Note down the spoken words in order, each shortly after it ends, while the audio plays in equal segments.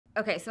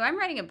Okay, so I'm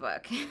writing a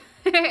book.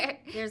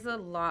 There's a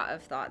lot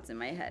of thoughts in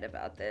my head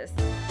about this.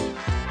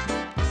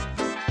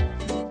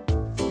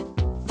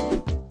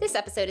 This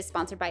episode is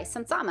sponsored by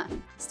Sansama.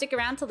 Stick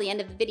around till the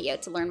end of the video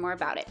to learn more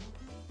about it.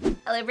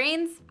 Hello,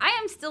 brains. I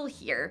am still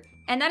here.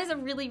 And that is a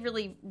really,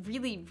 really,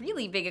 really,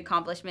 really big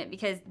accomplishment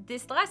because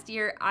this last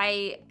year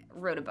I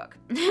wrote a book,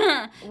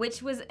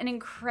 which was an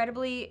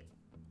incredibly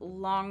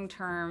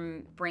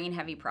long-term,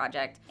 brain-heavy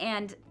project.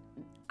 And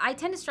I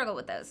tend to struggle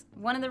with those.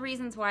 One of the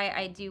reasons why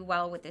I do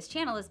well with this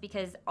channel is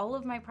because all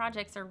of my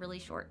projects are really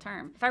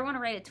short-term. If I want to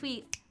write a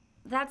tweet,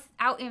 that's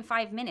out in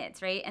 5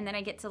 minutes, right? And then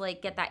I get to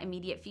get that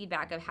immediate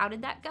feedback of how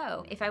did that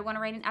go? If I want to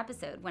write an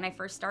episode, when I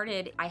first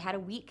started, I had a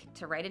week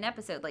to write an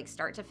episode,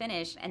 start to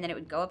finish, and then it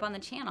would go up on the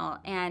channel.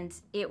 And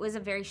it was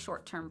a very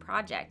short-term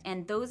project.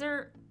 And those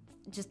are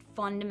just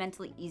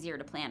fundamentally easier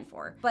to plan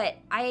for. But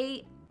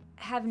I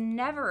have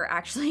never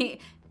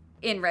actually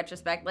in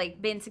retrospect,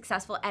 been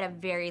successful at a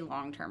very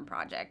long-term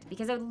project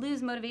because I would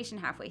lose motivation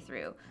halfway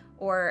through,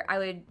 or I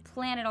would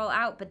plan it all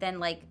out, but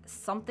then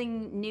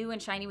something new and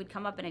shiny would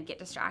come up and I'd get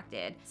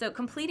distracted. So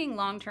completing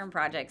long-term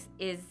projects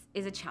is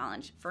a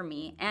challenge for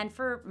me and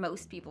for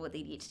most people with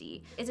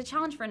ADHD. It's a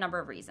challenge for a number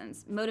of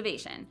reasons.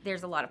 Motivation.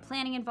 There's a lot of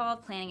planning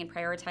involved, planning and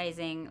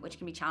prioritizing, which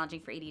can be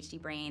challenging for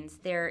ADHD brains.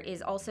 There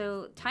is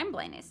also time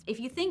blindness. If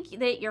you think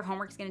that your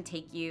homework's gonna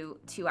take you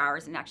 2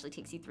 hours and it actually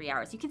takes you 3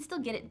 hours, you can still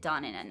get it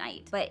done in a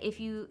night. But if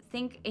you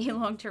think a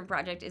long-term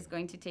project is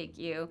going to take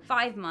you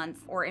 5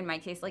 months, or in my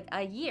case,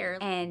 a year,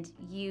 and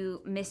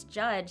you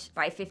misjudge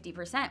by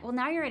 50%, well,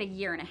 now you're at a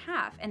year and a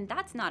half, and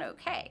that's not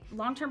okay.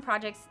 Long-term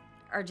projects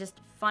are just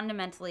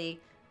fundamentally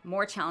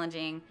more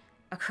challenging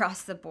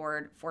across the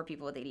board for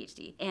people with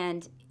ADHD.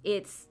 And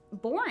it's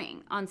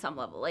boring on some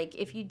level.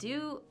 If you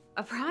do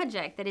a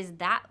project that is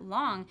that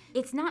long,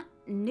 it's not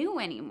new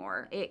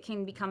anymore. It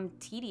can become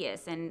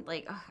tedious and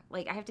I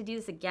have to do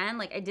this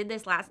again. I did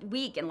this last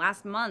week and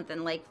last month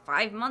and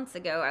 5 months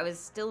ago, I was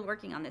still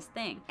working on this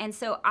thing. And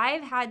so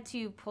I've had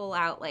to pull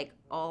out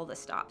all the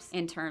stops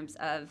in terms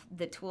of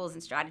the tools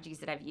and strategies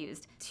that I've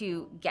used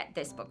to get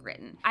this book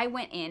written. I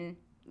went in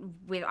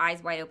with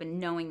eyes wide open,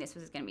 knowing this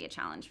was going to be a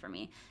challenge for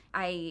me.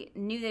 I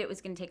knew that it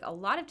was going to take a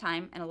lot of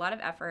time and a lot of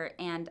effort,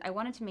 and I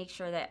wanted to make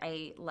sure that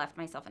I left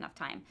myself enough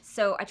time.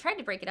 So I tried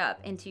to break it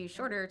up into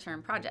shorter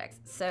term projects.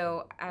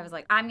 So I was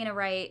like, I'm going to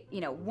write,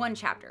 one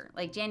chapter,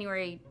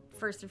 January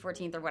 1st through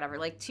 14th or whatever,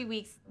 2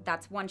 weeks,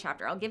 that's one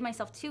chapter. I'll give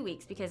myself 2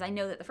 weeks because I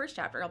know that the first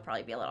chapter will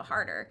probably be a little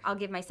harder. I'll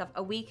give myself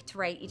a week to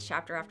write each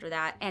chapter after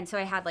that. And so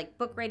I had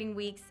book writing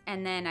weeks,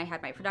 and then I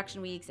had my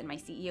production weeks and my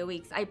CEO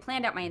weeks. I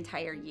planned out my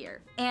entire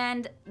year.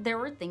 And there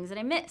were things that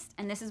I missed.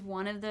 And this is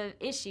one of the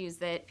issues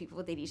that people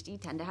with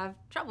ADHD tend to have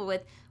trouble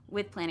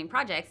with planning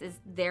projects, is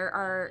there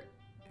are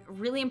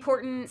really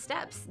important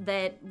steps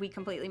that we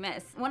completely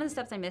miss. One of the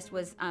steps I missed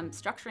was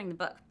structuring the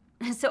book.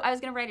 So I was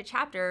gonna write a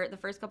chapter the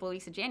first couple of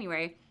weeks of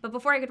January, but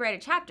before I could write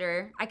a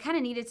chapter, I kind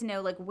of needed to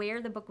know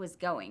where the book was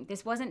going.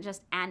 This wasn't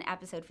just an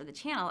episode for the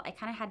channel. I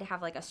kind of had to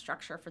have a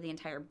structure for the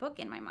entire book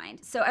in my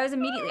mind. So I was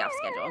immediately off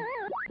schedule,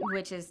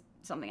 which is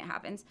something that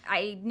happens.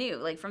 I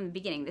knew from the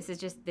beginning, this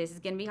is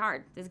gonna be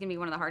hard. This is gonna be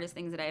one of the hardest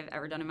things that I've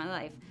ever done in my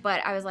life.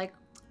 But I was like,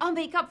 I'll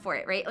make up for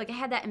it, right? I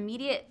had that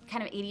immediate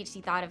kind of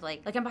ADHD thought of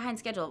I'm behind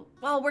schedule.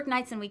 Well, I'll work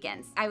nights and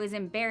weekends. I was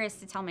embarrassed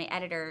to tell my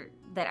editor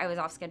that I was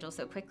off schedule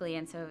so quickly,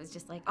 and so it was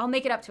just I'll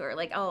make it up to her.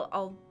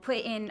 I'll put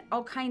in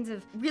all kinds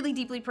of really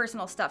deeply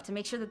personal stuff to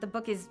make sure that the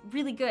book is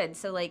really good.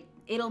 So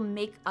it'll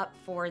make up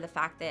for the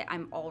fact that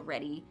I'm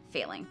already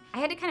failing. I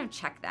had to kind of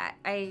check that.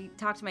 I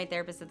talked to my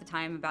therapist at the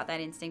time about that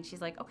instinct. She's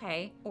like,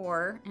 okay,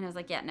 and I was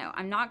like, yeah, no,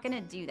 I'm not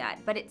gonna do that.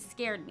 But it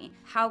scared me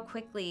how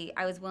quickly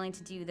I was willing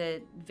to do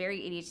the very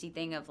ADHD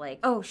thing of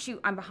oh shoot,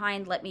 I'm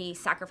behind, let me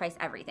sacrifice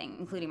everything,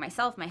 including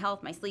myself, my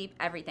health, my sleep,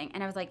 everything.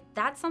 And I was like,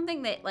 that's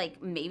something that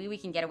maybe we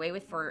can get away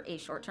with for a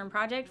short-term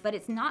project, but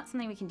it's not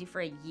something we can do for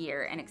a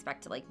year and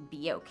expect to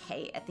be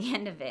okay at the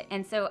end of it.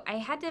 And so I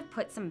had to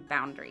put some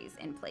boundaries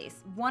in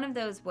place. One of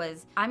those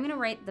was, I'm gonna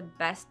write the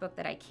best book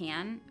that I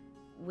can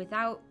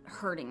without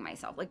hurting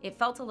myself. It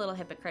felt a little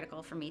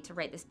hypocritical for me to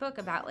write this book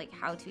about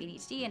how to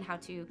ADHD and how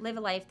to live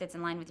a life that's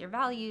in line with your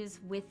values,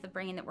 with the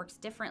brain that works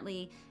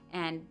differently,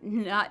 and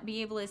not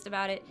be ableist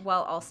about it,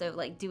 while also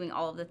doing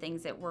all of the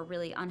things that were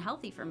really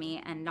unhealthy for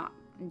me and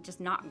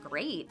not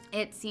great.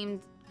 It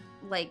seemed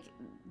like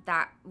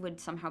that would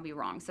somehow be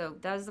wrong. So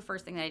that was the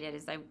first thing that I did,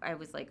 is I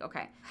was like,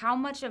 okay, how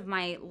much of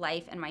my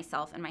life and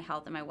myself and my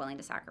health am I willing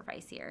to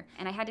sacrifice here?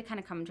 And I had to kind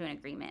of come to an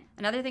agreement.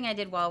 Another thing I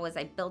did well was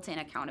I built in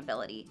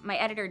accountability. My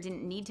editor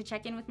didn't need to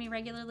check in with me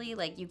regularly.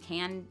 You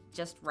can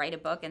just write a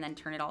book and then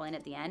turn it all in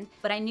at the end.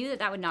 But I knew that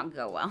that would not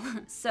go well.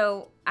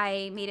 So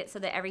I made it so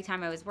that every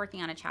time I was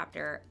working on a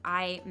chapter,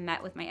 I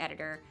met with my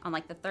editor on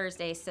the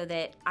Thursday, so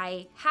that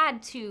I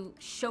had to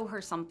show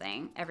her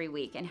something every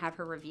week and have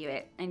her review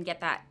it and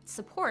get that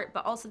support,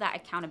 but also that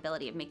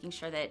accountability of making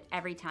sure that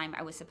every time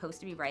I was supposed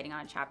to be writing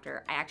on a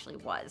chapter, I actually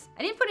was.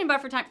 I didn't put in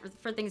buffer time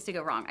for things to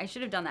go wrong. I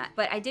should have done that.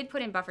 But I did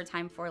put in buffer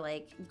time for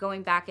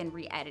going back and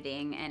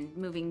re-editing and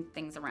moving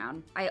things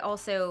around. I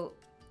also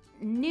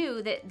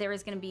knew that there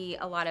was going to be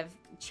a lot of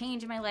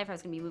change in my life. I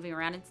was going to be moving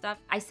around and stuff.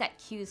 I set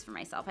cues for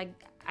myself.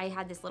 I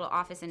had this little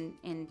office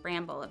in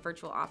Bramble, a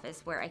virtual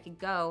office where I could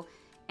go,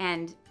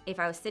 and if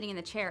I was sitting in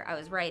the chair, I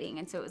was writing.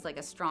 And so it was like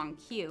a strong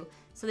cue,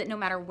 so that no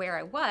matter where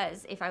I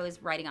was, if I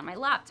was writing on my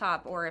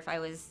laptop or if I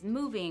was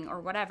moving or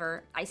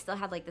whatever, I still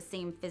had like the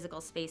same physical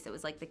space that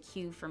was like the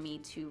cue for me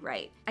to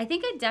write. I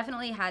think I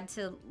definitely had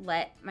to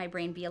let my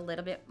brain be a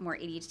little bit more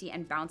ADHD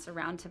and bounce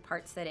around to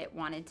parts that it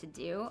wanted to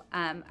do.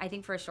 I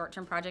think for a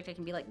short-term project, I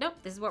can be like, nope,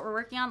 this is what we're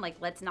working on, like,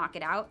 let's knock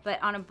it out.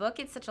 But on a book,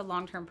 it's such a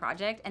long-term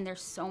project and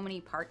there's so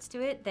many parts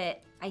to it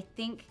that I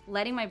think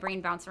letting my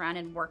brain bounce around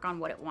and work on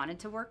what it wanted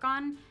to work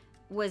on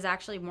was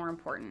actually more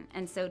important.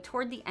 And so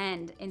toward the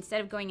end, instead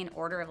of going in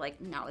order of like,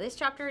 now this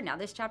chapter,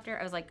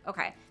 I was like,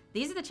 okay,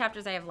 these are the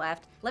chapters I have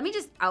left. Let me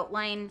just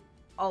outline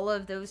all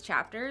of those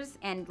chapters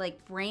and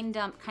like brain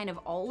dump kind of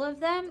all of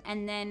them.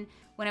 And then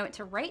when I went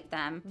to write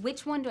them,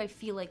 which one do I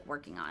feel like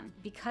working on?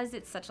 Because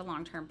it's such a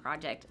long-term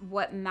project,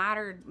 what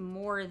mattered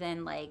more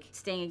than like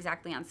staying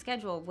exactly on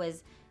schedule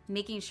was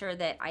making sure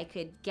that I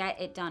could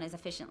get it done as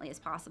efficiently as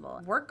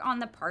possible. Work on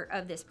the part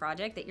of this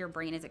project that your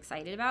brain is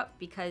excited about,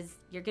 because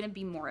you're gonna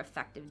be more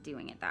effective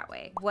doing it that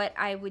way. What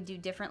I would do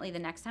differently the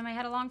next time I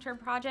had a long-term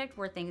project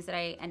were things that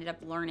I ended up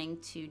learning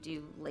to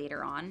do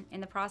later on in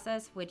the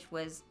process, which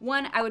was,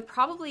 one, I would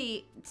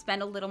probably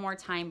spend a little more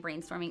time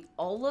brainstorming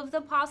all of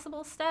the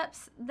possible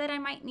steps that I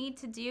might need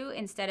to do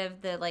instead of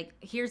the like,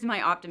 here's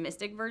my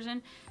optimistic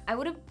version. I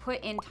would have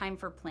put in time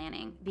for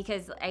planning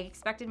because I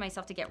expected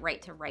myself to get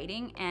right to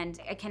writing, and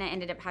I kind of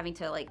ended up having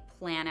to like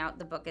plan out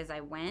the book as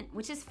I went,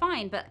 which is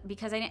fine, but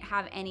because I didn't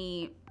have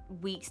any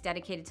weeks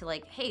dedicated to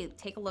like, hey,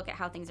 take a look at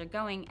how things are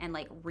going and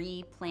like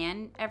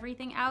re-plan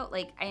everything out,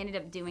 like I ended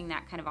up doing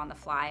that kind of on the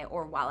fly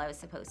or while I was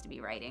supposed to be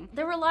writing.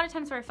 There were a lot of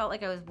times where I felt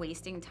like I was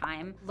wasting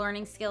time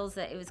learning skills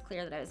that it was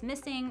clear that I was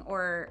missing,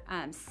 or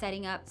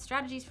setting up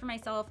strategies for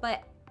myself,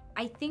 but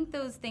I think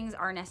those things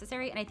are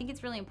necessary, and I think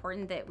it's really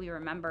important that we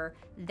remember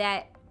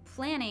that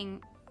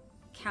planning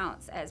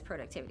counts as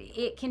productivity.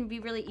 It can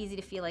be really easy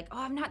to feel like, oh,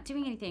 I'm not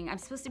doing anything. I'm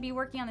supposed to be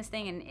working on this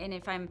thing. And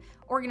if I'm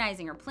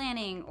organizing or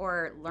planning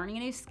or learning a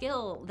new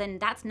skill, then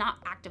that's not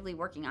actively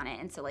working on it.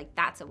 And so like,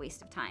 that's a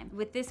waste of time.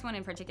 With this one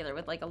in particular,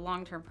 with like a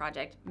long-term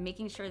project,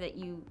 making sure that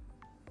you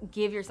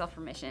give yourself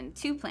permission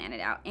to plan it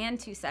out and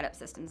to set up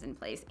systems in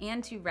place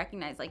and to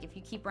recognize, like, if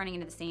you keep running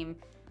into the same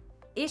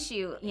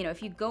issue, you know,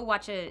 if you go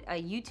watch a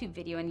YouTube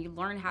video and you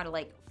learn how to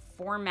like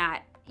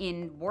format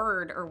in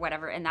Word or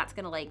whatever, and that's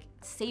gonna like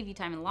save you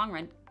time in the long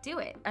run, do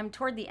it. I'm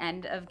toward the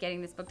end of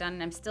getting this book done,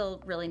 and I'm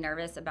still really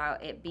nervous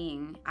about it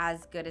being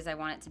as good as I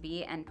want it to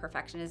be, and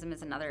perfectionism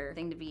is another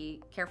thing to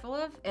be careful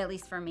of, at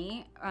least for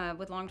me,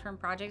 with long-term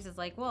projects. Is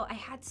like, well, I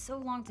had so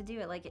long to do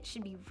it, like it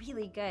should be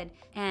really good.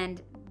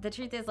 And the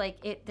truth is, like,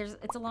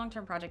 it's a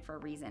long-term project for a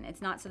reason.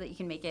 It's not so that you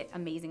can make it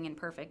amazing and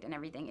perfect and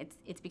everything.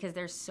 It's because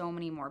there's so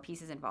many more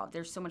pieces involved.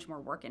 There's so much more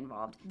work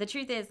involved. The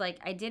truth is, like,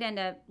 I did end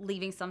up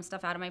leaving some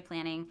stuff out of my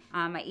planning.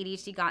 My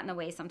ADHD got in the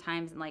way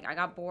sometimes, and like I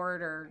got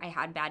bored or I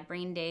had bad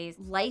brain days.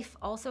 Life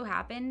also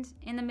happened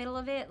in the middle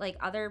of it. Like,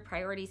 other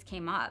priorities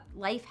came up.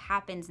 Life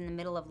happens in the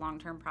middle of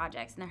long-term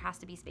projects, and there has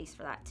to be space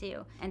for that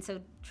too. And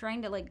so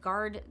trying to like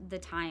guard the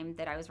time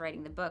that I was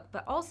writing the book,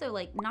 but also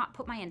like not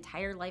put my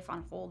entire life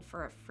on hold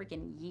for a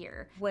freaking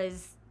year,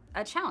 was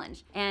a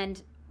challenge.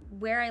 And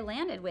where I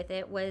landed with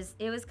it was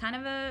kind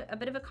of a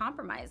bit of a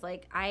compromise.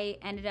 Like, I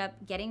ended up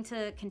getting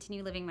to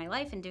continue living my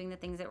life and doing the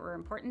things that were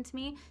important to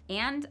me,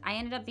 and I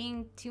ended up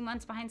being 2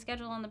 months behind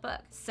schedule on the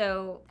book.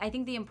 So I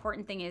think the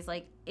important thing is,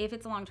 like, if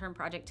it's a long-term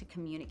project, to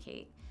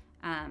communicate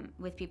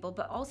with people,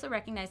 but also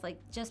recognize, like,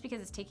 just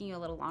because it's taking you a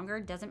little longer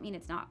doesn't mean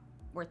it's not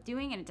worth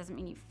doing, and it doesn't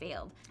mean you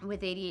failed.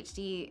 With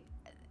ADHD,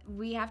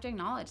 we have to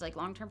acknowledge, like,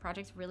 long-term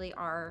projects really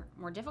are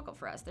more difficult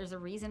for us. There's a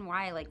reason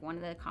why, like, one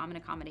of the common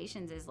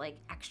accommodations is like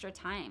extra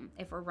time.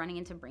 If we're running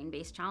into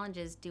brain-based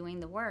challenges doing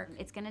the work,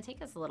 it's gonna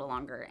take us a little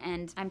longer.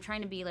 And I'm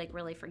trying to be like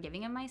really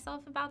forgiving of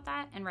myself about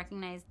that and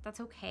recognize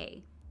that's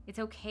okay. It's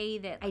okay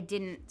that I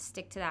didn't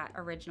stick to that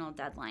original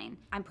deadline.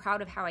 I'm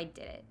proud of how I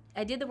did it.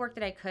 I did the work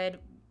that I could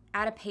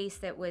at a pace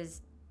that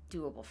was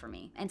doable for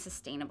me and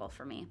sustainable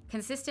for me.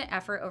 Consistent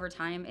effort over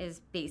time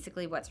is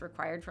basically what's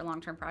required for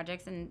long-term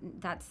projects, and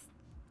that's,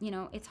 you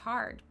know, it's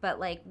hard, but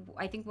like,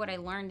 I think what I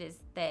learned is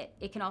that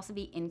it can also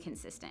be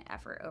inconsistent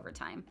effort over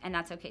time, and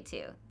that's okay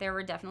too. There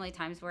were definitely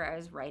times where I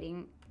was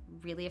writing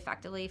really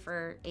effectively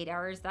for 8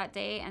 hours that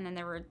day, and then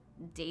there were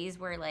days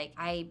where like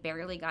I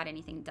barely got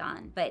anything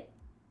done. But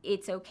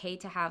it's okay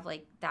to have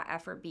like that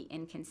effort be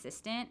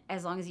inconsistent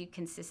as long as you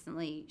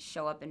consistently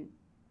show up and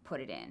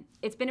put it in.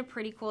 It's been a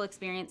pretty cool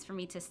experience for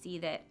me to see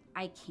that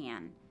I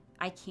can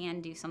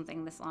do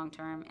something this long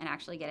term and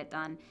actually get it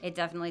done. It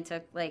definitely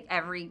took like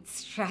every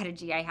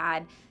strategy I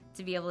had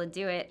to be able to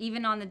do it.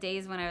 Even on the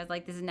days when I was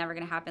like, this is never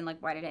gonna happen, like,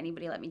 why did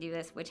anybody let me do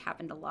this, which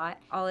happened a lot.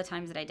 All the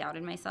times that I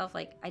doubted myself,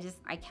 like,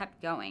 I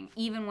kept going.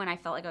 Even when I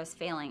felt like I was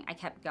failing, I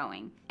kept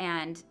going.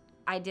 And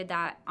I did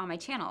that on my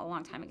channel a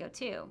long time ago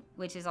too,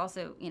 which is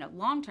also, you know,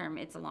 long term,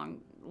 it's a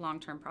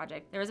long-term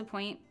project. There was a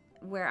point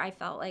where I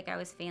felt like I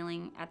was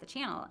failing at the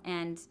channel,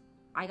 and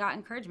I got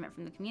encouragement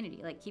from the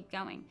community, like, keep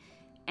going.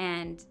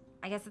 And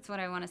I guess that's what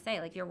I want to say.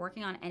 Like, if you're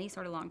working on any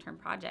sort of long-term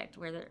project,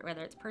 whether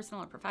it's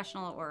personal or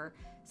professional or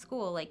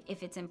school, like,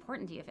 if it's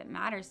important to you, if it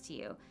matters to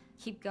you,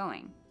 keep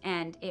going.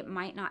 And it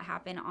might not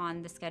happen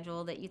on the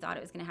schedule that you thought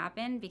it was going to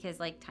happen, because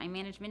like time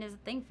management is a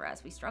thing for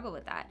us. We struggle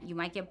with that. You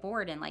might get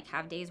bored and like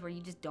have days where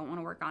you just don't want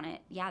to work on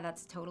it. Yeah,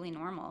 that's totally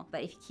normal.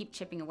 But if you keep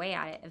chipping away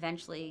at it,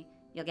 eventually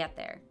you'll get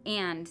there.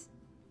 And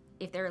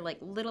if there are like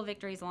little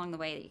victories along the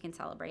way that you can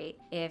celebrate,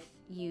 if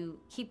you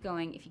keep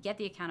going, if you get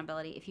the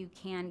accountability, if you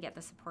can get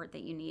the support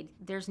that you need,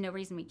 there's no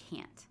reason we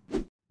can't.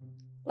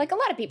 Like a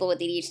lot of people with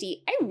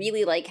ADHD, I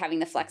really like having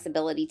the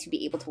flexibility to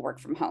be able to work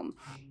from home.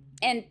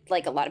 And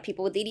like a lot of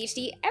people with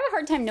ADHD, I have a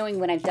hard time knowing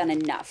when I've done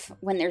enough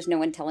when there's no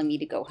one telling me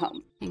to go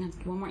home. Hang on,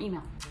 one more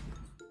email.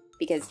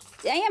 Because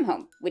I am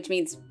home, which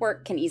means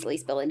work can easily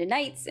spill into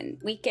nights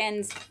and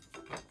weekends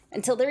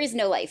until there is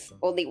no life,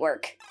 only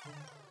work.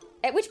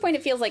 At which point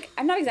it feels like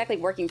I'm not exactly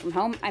working from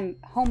home, I'm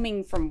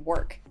homing from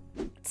work.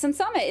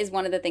 Sunsama is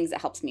one of the things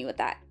that helps me with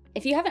that.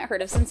 If you haven't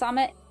heard of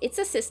Sunsama, it's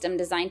a system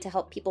designed to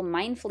help people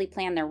mindfully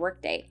plan their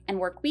workday and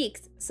work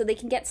weeks so they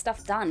can get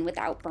stuff done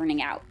without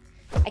burning out.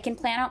 I can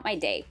plan out my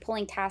day,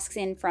 pulling tasks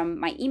in from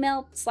my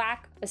email,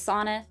 Slack,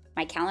 Asana,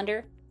 my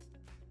calendar.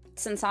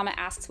 Sunsama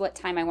asks what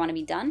time I want to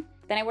be done,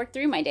 then I work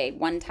through my day,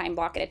 one time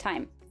block at a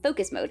time.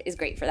 Focus mode is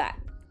great for that.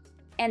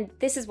 And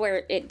this is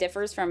where it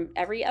differs from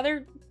every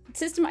other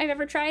system I've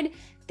ever tried.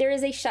 There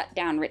is a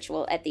shutdown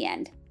ritual at the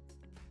end.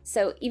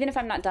 So even if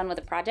I'm not done with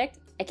a project,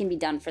 I can be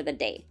done for the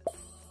day.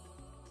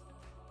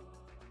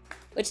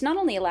 Which not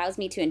only allows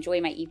me to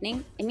enjoy my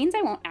evening, it means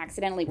I won't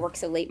accidentally work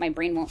so late my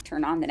brain won't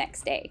turn on the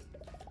next day.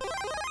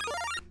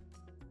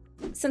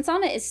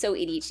 Sunsama is so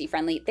ADHD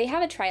friendly, they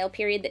have a trial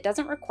period that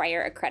doesn't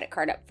require a credit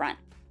card up front,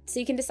 so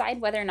you can decide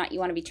whether or not you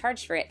want to be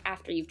charged for it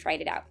after you've tried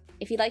it out.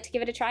 If you'd like to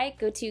give it a try,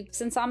 go to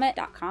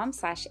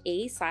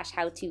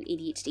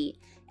sunsama.com/a/howtoadhd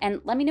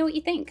and let me know what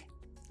you think.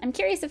 I'm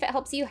curious if it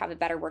helps you have a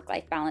better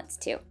work-life balance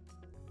too.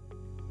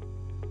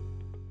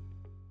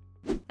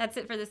 That's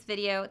it for this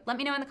video. Let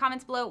me know in the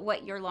comments below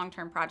what your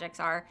long-term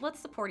projects are. Let's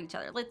support each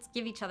other. Let's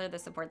give each other the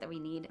support that we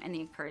need and the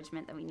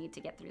encouragement that we need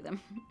to get through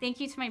them. Thank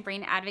you to my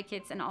brain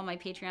advocates and all my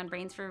Patreon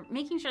brains for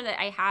making sure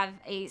that I have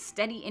a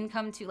steady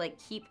income to like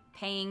keep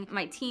paying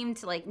my team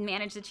to like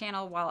manage the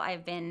channel while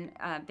I've been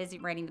busy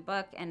writing the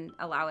book, and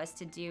allow us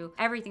to do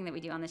everything that we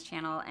do on this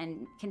channel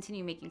and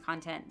continue making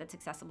content that's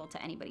accessible to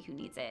anybody who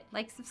needs it.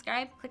 Like,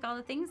 subscribe, click all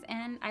the things,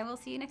 and I will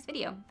see you next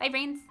video. Bye,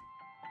 brains.